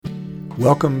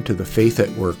Welcome to the Faith at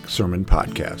Work Sermon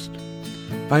Podcast.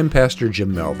 I'm Pastor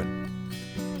Jim Melvin.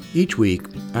 Each week,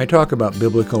 I talk about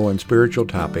biblical and spiritual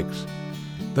topics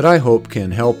that I hope can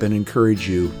help and encourage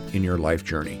you in your life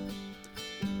journey.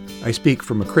 I speak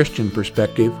from a Christian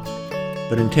perspective,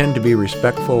 but intend to be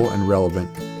respectful and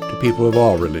relevant to people of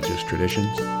all religious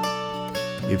traditions.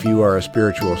 If you are a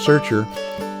spiritual searcher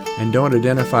and don't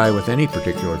identify with any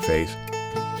particular faith,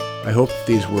 I hope that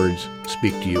these words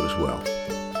speak to you as well.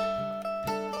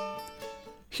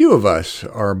 Few of us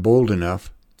are bold enough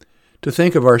to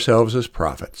think of ourselves as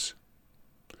prophets.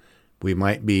 We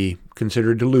might be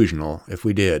considered delusional if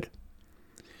we did.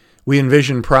 We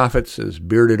envision prophets as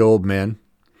bearded old men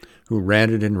who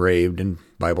ranted and raved in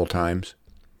Bible times.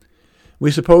 We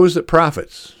suppose that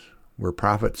prophets were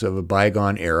prophets of a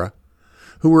bygone era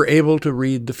who were able to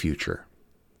read the future.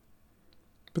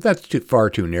 But that's far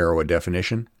too narrow a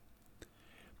definition.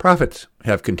 Prophets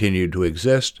have continued to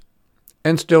exist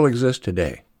and still exist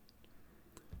today.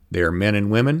 They are men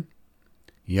and women,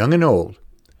 young and old,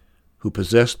 who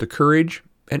possess the courage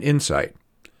and insight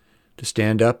to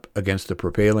stand up against the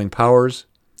prevailing powers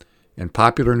and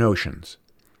popular notions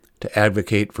to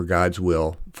advocate for God's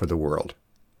will for the world.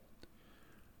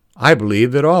 I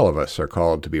believe that all of us are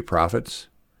called to be prophets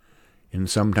in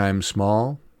sometimes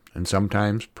small and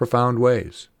sometimes profound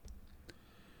ways.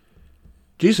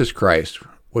 Jesus Christ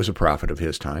was a prophet of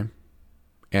his time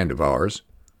and of ours.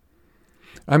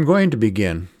 I'm going to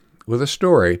begin with a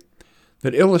story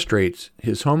that illustrates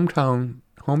his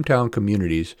hometown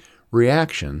community's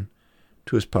reaction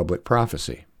to his public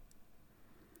prophecy.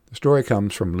 The story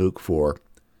comes from Luke 4,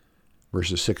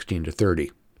 verses 16 to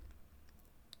 30.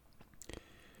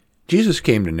 Jesus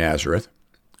came to Nazareth,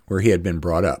 where he had been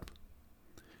brought up.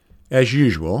 As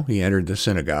usual, he entered the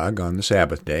synagogue on the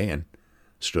Sabbath day and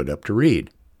stood up to read.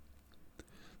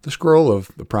 The scroll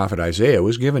of the prophet Isaiah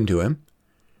was given to him,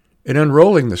 and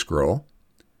unrolling the scroll,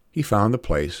 he found the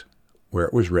place where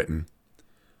it was written,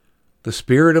 "The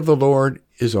Spirit of the Lord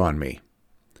is on me,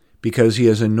 because he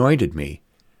has anointed me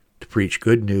to preach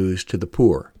good news to the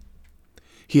poor.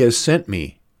 He has sent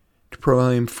me to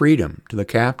proclaim freedom to the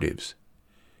captives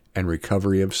and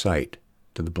recovery of sight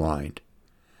to the blind,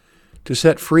 to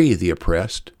set free the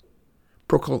oppressed,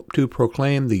 to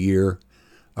proclaim the year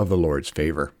of the Lord's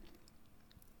favor."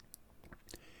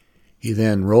 He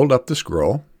then rolled up the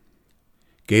scroll,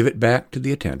 gave it back to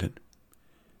the attendant,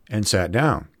 and sat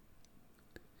down.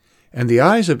 And the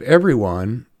eyes of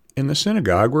everyone in the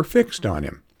synagogue were fixed on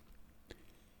him.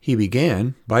 He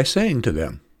began by saying to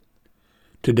them,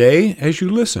 "Today, as you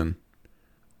listen,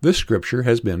 this scripture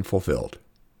has been fulfilled."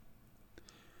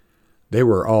 They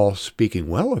were all speaking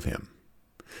well of him,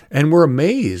 and were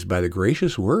amazed by the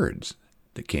gracious words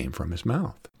that came from his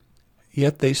mouth.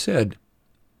 Yet they said,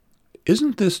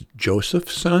 "Isn't this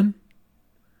Joseph's son?"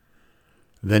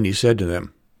 Then he said to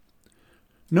them,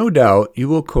 "No doubt you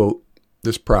will quote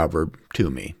this proverb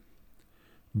to me,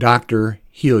 'Doctor,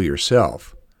 heal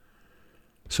yourself.'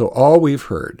 So all we've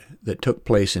heard that took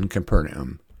place in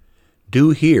Capernaum,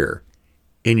 do here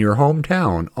in your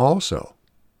hometown also."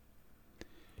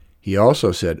 He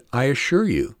also said, "I assure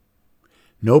you,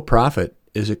 no prophet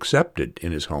is accepted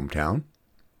in his hometown.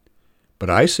 But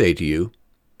I say to you,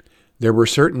 there were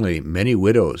certainly many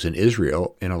widows in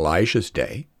Israel in Elijah's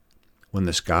day, when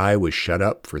the sky was shut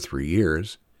up for 3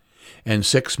 years, and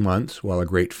 6 months while a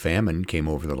great famine came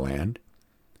over the land.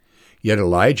 Yet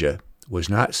Elijah was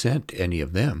not sent to any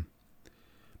of them,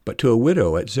 but to a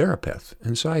widow at Zarephath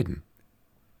in Sidon.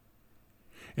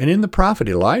 And in the prophet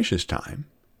Elisha's time,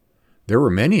 there were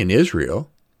many in Israel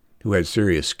who had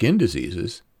serious skin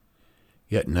diseases,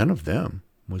 yet none of them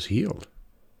was healed,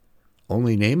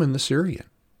 only Naaman the Syrian."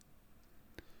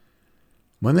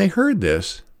 When they heard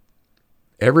this,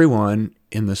 everyone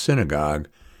in the synagogue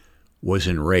was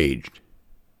enraged.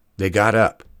 They got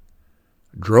up,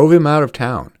 drove him out of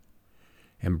town,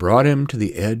 and brought him to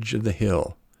the edge of the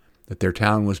hill that their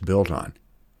town was built on,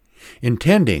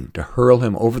 intending to hurl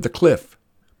him over the cliff.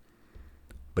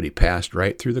 But he passed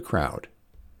right through the crowd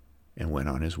and went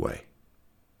on his way.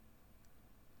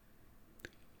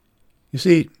 You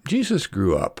see, Jesus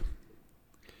grew up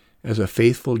as a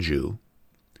faithful Jew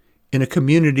in a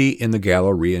community in the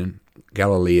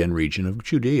Galilean region of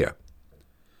Judea.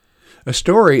 A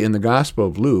story in the Gospel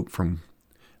of Luke from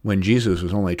when Jesus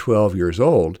was only 12 years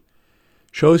old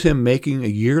shows him making a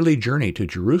yearly journey to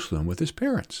Jerusalem with his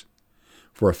parents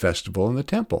for a festival in the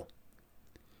temple.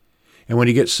 And when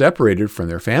he gets separated from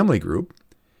their family group,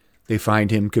 they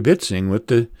find him kibitzing with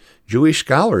the Jewish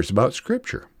scholars about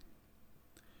Scripture.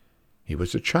 He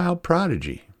was a child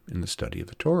prodigy in the study of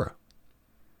the Torah.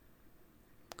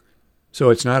 So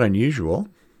it's not unusual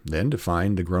then to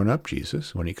find the grown-up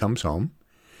Jesus when he comes home,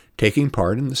 taking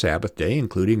part in the Sabbath day,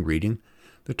 including reading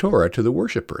the Torah to the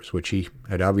worshipers, which he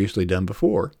had obviously done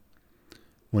before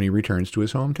when he returns to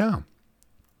his hometown.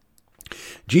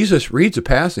 Jesus reads a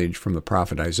passage from the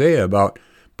prophet Isaiah about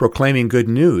proclaiming good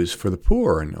news for the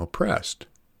poor and oppressed.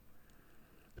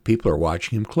 The people are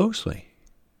watching him closely,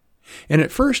 and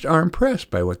at first are impressed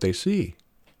by what they see.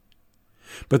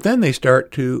 But then they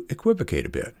start to equivocate a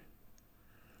bit.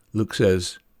 Luke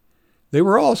says, "They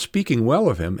were all speaking well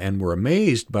of him and were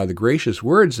amazed by the gracious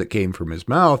words that came from his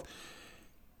mouth.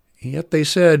 Yet they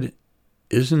said,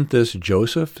 'Isn't this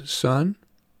Joseph's son?'"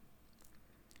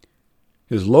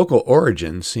 His local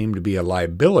origin seemed to be a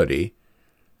liability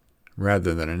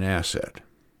rather than an asset.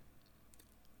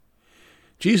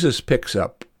 Jesus picks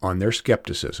up on their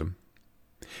skepticism,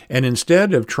 and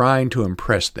instead of trying to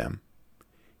impress them,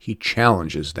 he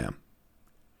challenges them.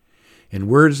 In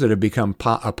words that have become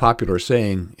a popular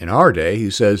saying in our day, he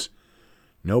says,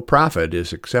 "No prophet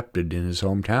is accepted in his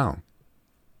hometown."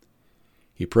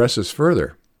 He presses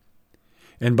further,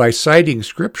 and by citing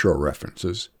scriptural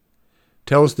references,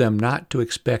 tells them not to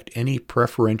expect any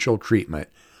preferential treatment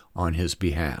on his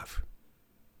behalf.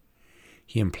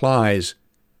 He implies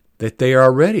that they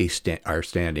already are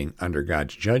standing under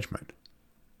God's judgment.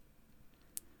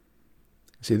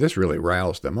 See, this really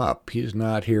riles them up. He's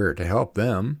not here to help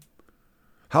them.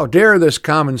 How dare this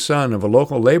common son of a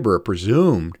local laborer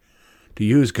presume to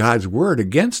use God's word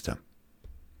against them?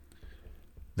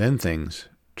 Then things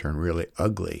turn really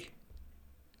ugly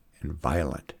and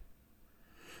violent.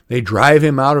 They drive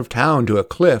him out of town to a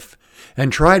cliff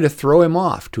and try to throw him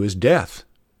off to his death.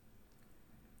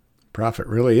 The prophet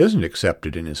really isn't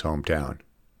accepted in his hometown.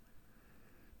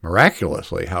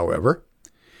 Miraculously, however,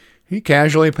 he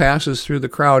casually passes through the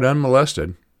crowd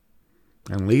unmolested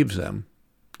and leaves them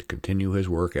to continue his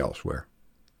work elsewhere.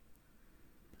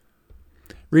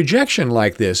 Rejection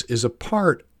like this is a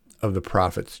part of the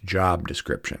prophet's job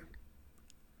description.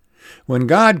 When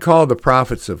God called the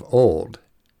prophets of old,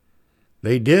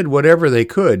 they did whatever they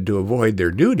could to avoid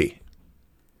their duty.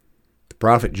 The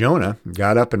prophet Jonah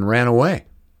got up and ran away.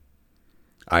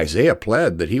 Isaiah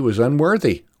pled that he was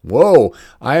unworthy. "Woe,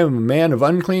 I am a man of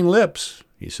unclean lips,"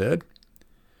 he said.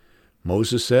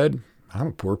 Moses said, "I'm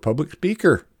a poor public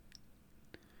speaker."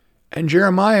 And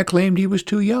Jeremiah claimed he was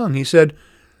too young. He said,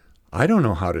 "I don't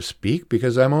know how to speak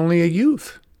because I'm only a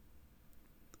youth."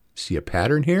 See a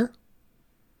pattern here?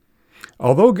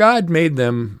 Although God made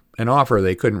them an offer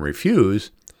they couldn't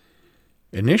refuse,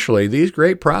 initially these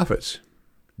great prophets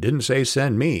didn't say,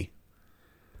 "Send me."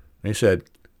 They said,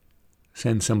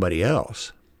 "Send somebody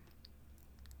else."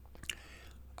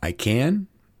 I can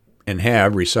and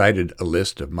have recited a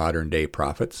list of modern-day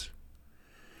prophets.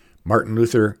 Martin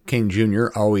Luther King Jr.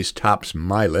 always tops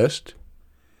my list.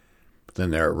 But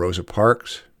then there are Rosa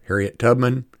Parks, Harriet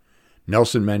Tubman,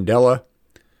 Nelson Mandela,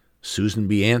 Susan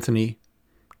B. Anthony,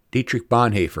 Dietrich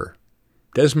Bonhoeffer,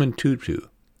 Desmond Tutu,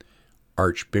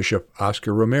 Archbishop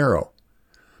Oscar Romero,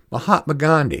 Mahatma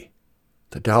Gandhi,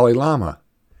 the Dalai Lama,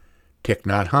 Thich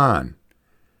Nhat Hanh,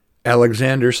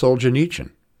 Alexander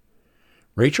Solzhenitsyn,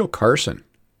 Rachel Carson,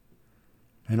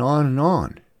 and on and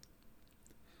on.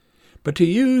 But to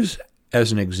use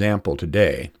as an example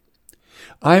today,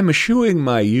 I am eschewing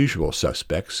my usual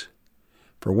suspects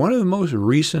for one of the most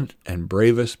recent and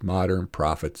bravest modern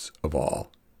prophets of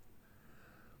all,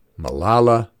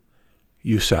 Malala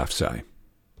Yousafzai.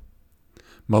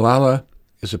 Malala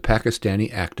is a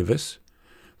Pakistani activist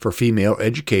for female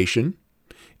education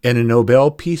and a Nobel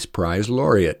Peace Prize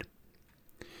laureate.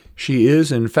 She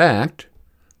is, in fact,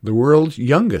 the world's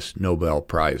youngest Nobel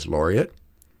Prize laureate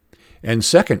and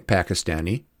second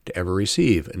Pakistani to ever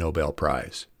receive a Nobel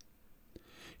Prize.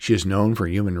 She is known for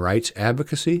human rights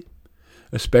advocacy,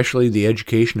 especially the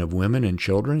education of women and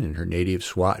children in her native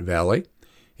Swat Valley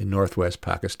in northwest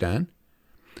Pakistan,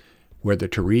 where the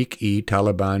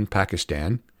Tehreek-e-Taliban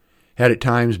Pakistan had at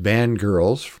times banned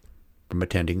girls from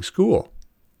attending school.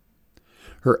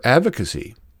 Her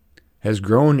advocacy has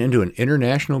grown into an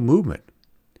international movement,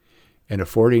 and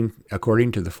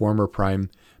according to the former Prime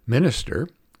Minister,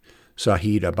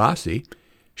 Saeed Abbasi,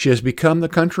 she has become the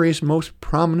country's most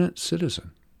prominent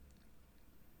citizen.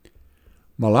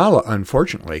 Malala,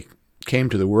 unfortunately, came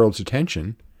to the world's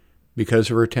attention because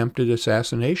of her attempted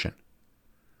assassination.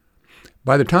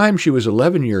 By the time she was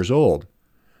 11 years old,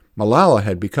 Malala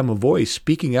had become a voice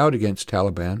speaking out against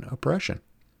Taliban oppression.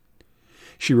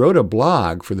 She wrote a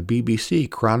blog for the BBC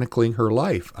chronicling her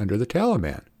life under the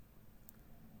Taliban.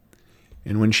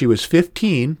 And when she was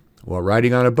 15, while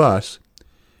riding on a bus,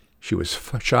 she was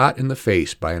shot in the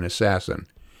face by an assassin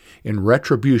in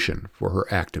retribution for her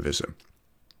activism.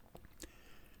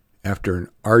 After an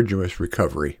arduous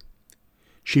recovery,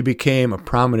 she became a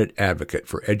prominent advocate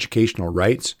for educational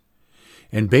rights,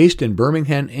 and based in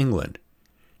Birmingham, England,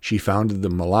 she founded the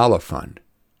Malala Fund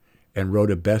and wrote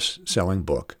a best-selling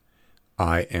book,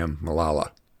 I Am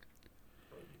Malala.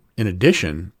 In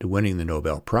addition to winning the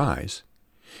Nobel Prize,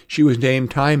 she was named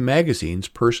Time Magazine's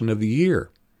Person of the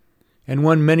Year and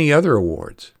won many other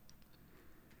awards.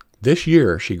 This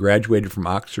year, she graduated from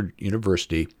Oxford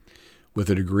University with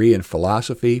a degree in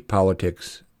philosophy,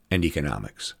 politics, and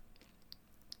economics.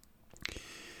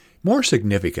 More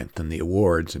significant than the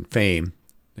awards and fame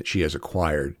that she has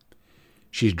acquired,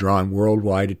 she's drawn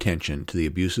worldwide attention to the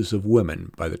abuses of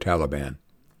women by the Taliban.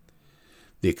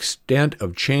 The extent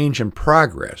of change and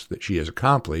progress that she has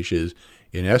accomplished is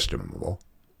inestimable.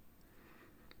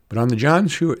 But on the Jon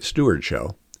Stewart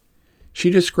Show, she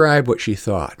described what she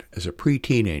thought as a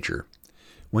pre-teenager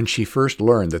when she first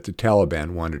learned that the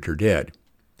Taliban wanted her dead.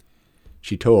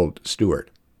 She told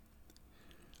Stewart,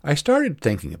 I started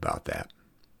thinking about that,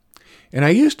 and I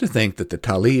used to think that the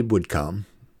Talib would come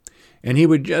and he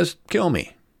would just kill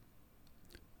me.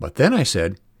 But then I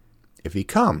said, if he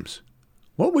comes,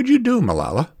 what would you do,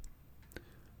 Malala?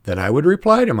 Then I would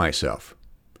reply to myself,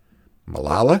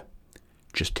 Malala,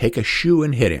 just take a shoe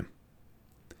and hit him.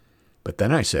 But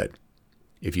then I said,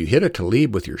 if you hit a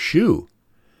Talib with your shoe,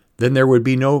 then there would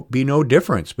be no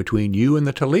difference between you and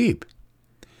the Talib.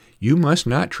 You must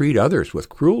not treat others with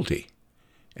cruelty,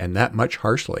 and that much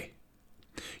harshly.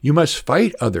 You must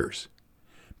fight others,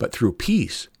 but through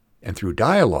peace and through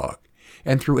dialogue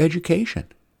and through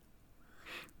education.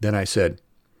 Then I said,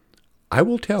 I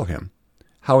will tell him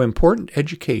how important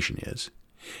education is,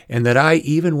 and that I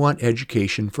even want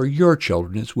education for your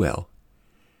children as well.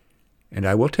 And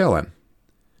I will tell him,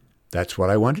 that's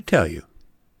what I want to tell you.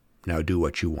 Now do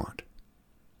what you want.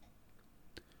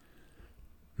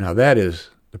 Now that is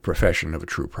the profession of a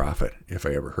true prophet, if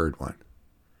I ever heard one.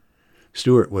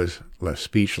 Stewart was left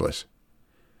speechless,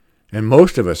 and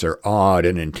most of us are awed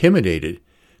and intimidated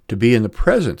to be in the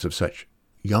presence of such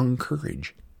young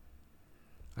courage.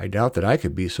 I doubt that I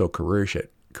could be so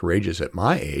courageous at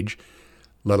my age,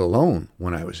 let alone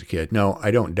when I was a kid. No,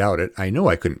 I don't doubt it. I know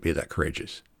I couldn't be that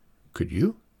courageous. Could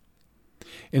you?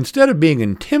 Instead of being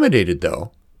intimidated,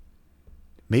 though,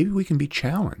 maybe we can be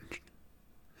challenged.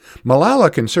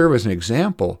 Malala can serve as an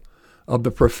example of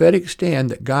the prophetic stand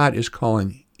that God is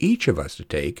calling each of us to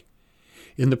take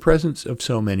in the presence of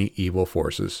so many evil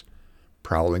forces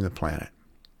prowling the planet.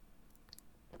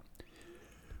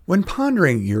 When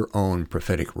pondering your own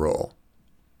prophetic role,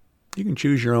 you can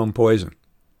choose your own poison.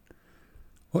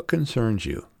 What concerns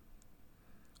you?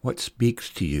 What speaks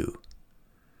to you?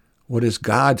 What is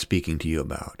God speaking to you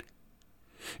about?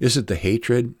 Is it the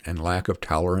hatred and lack of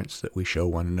tolerance that we show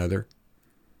one another?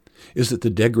 Is it the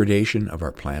degradation of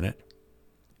our planet?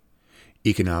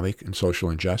 Economic and social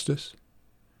injustice?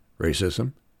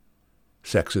 Racism?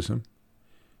 Sexism?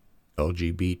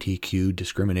 LGBTQ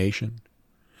discrimination?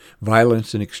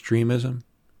 Violence and extremism?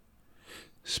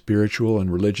 Spiritual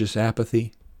and religious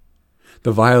apathy?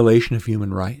 The violation of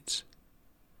human rights?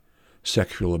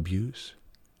 Sexual abuse?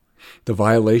 The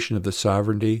violation of the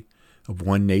sovereignty of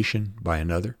one nation by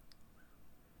another?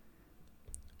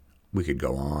 We could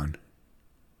go on.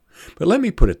 But let me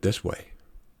put it this way.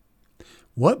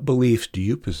 What beliefs do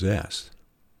you possess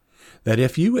that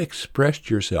if you expressed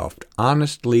yourself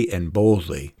honestly and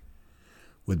boldly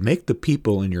would make the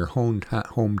people in your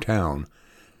hometown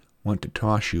want to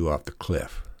toss you off the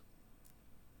cliff?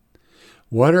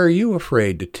 What are you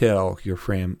afraid to tell your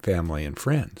family and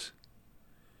friends?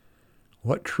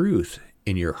 What truth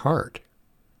in your heart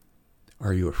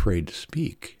are you afraid to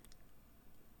speak?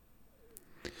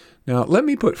 Now, let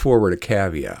me put forward a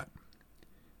caveat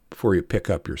before you pick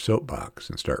up your soapbox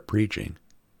and start preaching.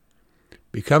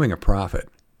 Becoming a prophet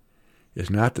is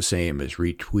not the same as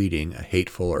retweeting a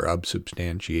hateful or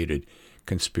unsubstantiated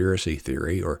conspiracy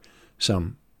theory or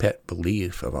some pet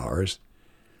belief of ours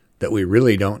that we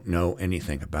really don't know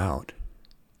anything about.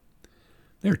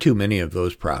 There are too many of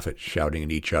those prophets shouting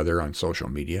at each other on social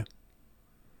media.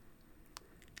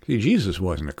 See, Jesus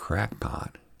wasn't a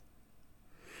crackpot.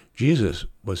 Jesus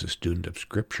was a student of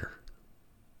Scripture.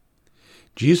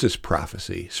 Jesus'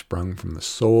 prophecy sprung from the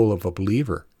soul of a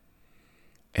believer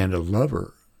and a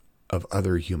lover of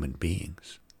other human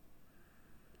beings.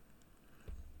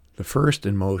 The first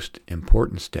and most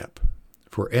important step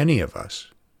for any of us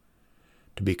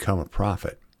to become a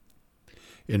prophet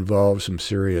involves some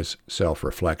serious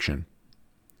self-reflection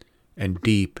and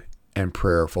deep and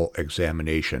prayerful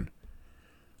examination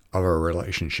of our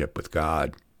relationship with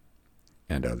God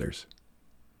and others.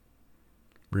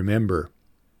 Remember,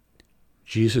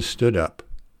 Jesus stood up,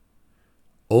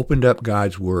 opened up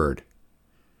God's Word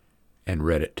and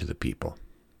read it to the people.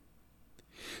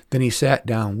 Then he sat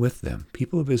down with them,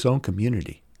 people of his own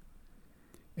community,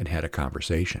 and had a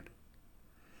conversation.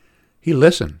 He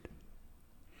listened.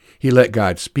 He let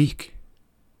God speak.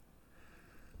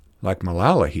 Like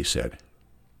Malala, he said,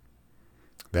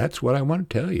 "That's what I want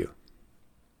to tell you.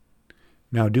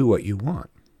 Now do what you want."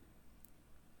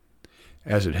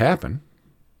 As it happened,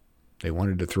 they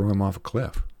wanted to throw him off a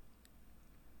cliff.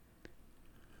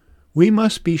 We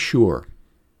must be sure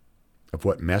of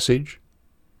what message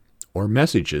or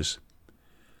messages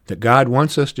that God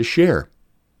wants us to share.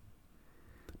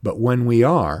 But when we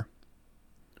are,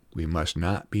 we must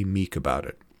not be meek about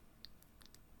it.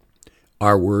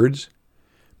 Our words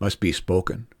must be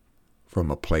spoken from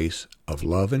a place of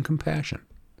love and compassion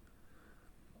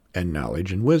and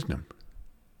knowledge and wisdom.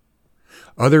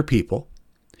 Other people,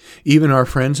 even our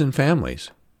friends and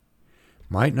families,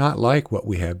 might not like what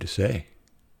we have to say,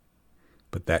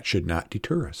 but that should not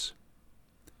deter us.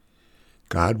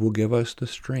 God will give us the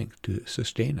strength to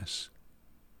sustain us.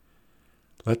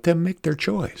 Let them make their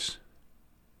choice.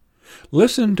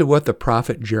 Listen to what the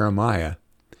prophet Jeremiah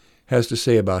has to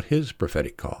say about his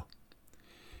prophetic call,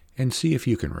 and see if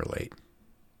you can relate.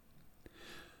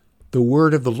 The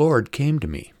word of the Lord came to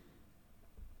me.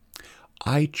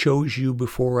 I chose you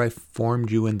before I formed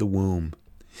you in the womb.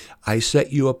 I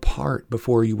set you apart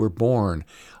before you were born.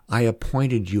 I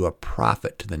appointed you a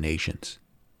prophet to the nations.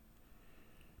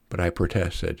 But I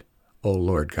protested, "O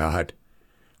Lord God,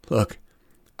 look,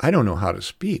 I don't know how to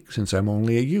speak since I'm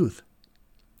only a youth."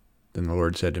 Then the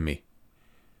Lord said to me,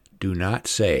 "Do not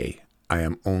say, I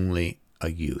am only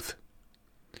a youth.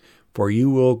 For you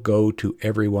will go to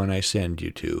everyone I send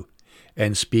you to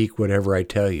and speak whatever I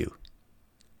tell you.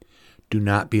 Do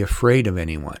not be afraid of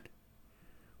anyone,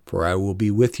 for I will be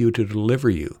with you to deliver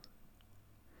you."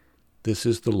 This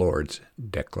is the Lord's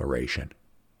declaration.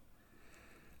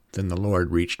 Then the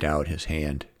Lord reached out his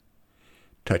hand,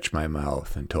 touched my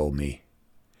mouth, and told me,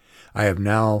 "I have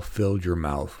now filled your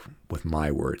mouth with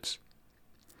my words.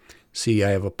 See, I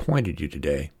have appointed you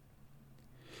today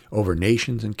over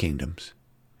nations and kingdoms,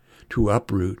 to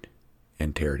uproot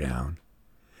and tear down,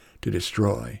 to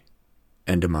destroy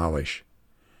and demolish,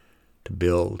 to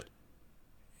build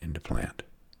and to plant."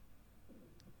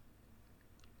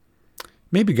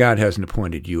 Maybe God hasn't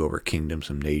appointed you over kingdoms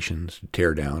and nations to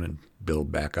tear down and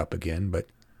build back up again, but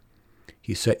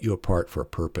he set you apart for a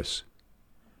purpose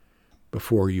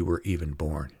before you were even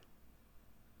born.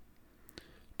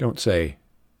 Don't say,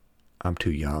 "I'm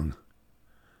too young.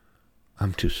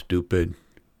 I'm too stupid.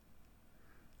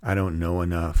 I don't know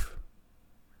enough.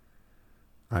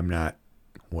 I'm not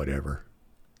whatever."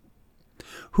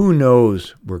 Who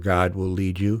knows where God will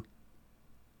lead you?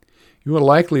 You will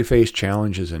likely face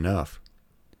challenges enough,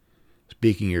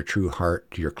 speaking your true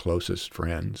heart to your closest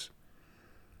friends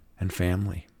and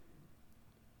family.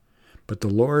 But the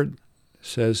Lord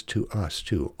says to us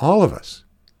too, all of us,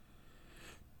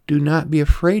 do not be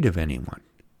afraid of anyone.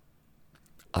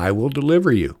 I will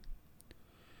deliver you,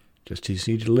 just as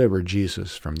he delivered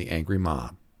Jesus from the angry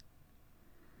mob.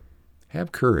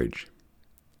 Have courage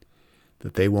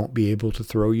that they won't be able to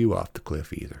throw you off the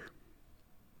cliff either.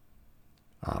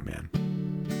 Amen.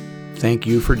 Thank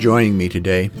you for joining me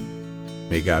today.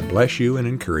 May God bless you and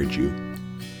encourage you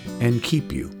and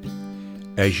keep you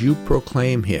as you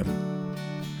proclaim him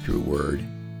through word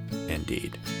and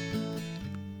deed.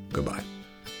 Goodbye.